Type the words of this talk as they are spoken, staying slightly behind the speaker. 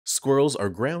Squirrels are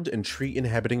ground and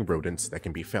tree-inhabiting rodents that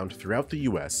can be found throughout the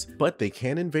US, but they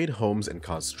can invade homes and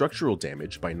cause structural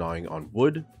damage by gnawing on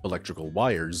wood, electrical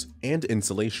wires, and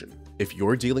insulation. If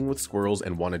you're dealing with squirrels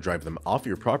and want to drive them off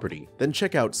your property, then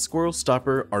check out Squirrel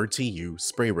Stopper RTU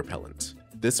Spray Repellent.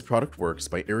 This product works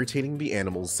by irritating the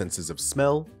animal's senses of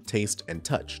smell, taste, and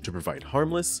touch to provide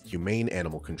harmless, humane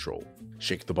animal control.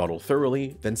 Shake the bottle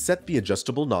thoroughly, then set the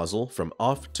adjustable nozzle from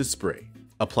off to spray.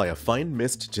 Apply a fine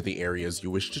mist to the areas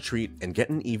you wish to treat and get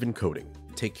an even coating.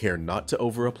 Take care not to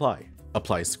over-apply.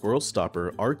 Apply Squirrel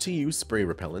Stopper RTU Spray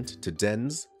Repellent to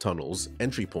dens, tunnels,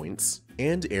 entry points,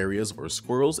 and areas where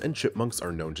squirrels and chipmunks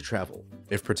are known to travel.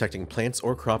 If protecting plants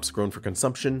or crops grown for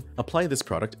consumption, apply this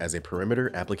product as a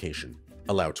perimeter application.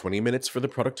 Allow 20 minutes for the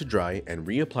product to dry and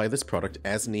reapply this product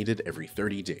as needed every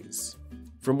 30 days.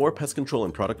 For more pest control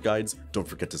and product guides, don't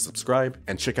forget to subscribe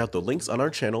and check out the links on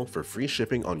our channel for free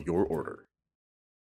shipping on your order.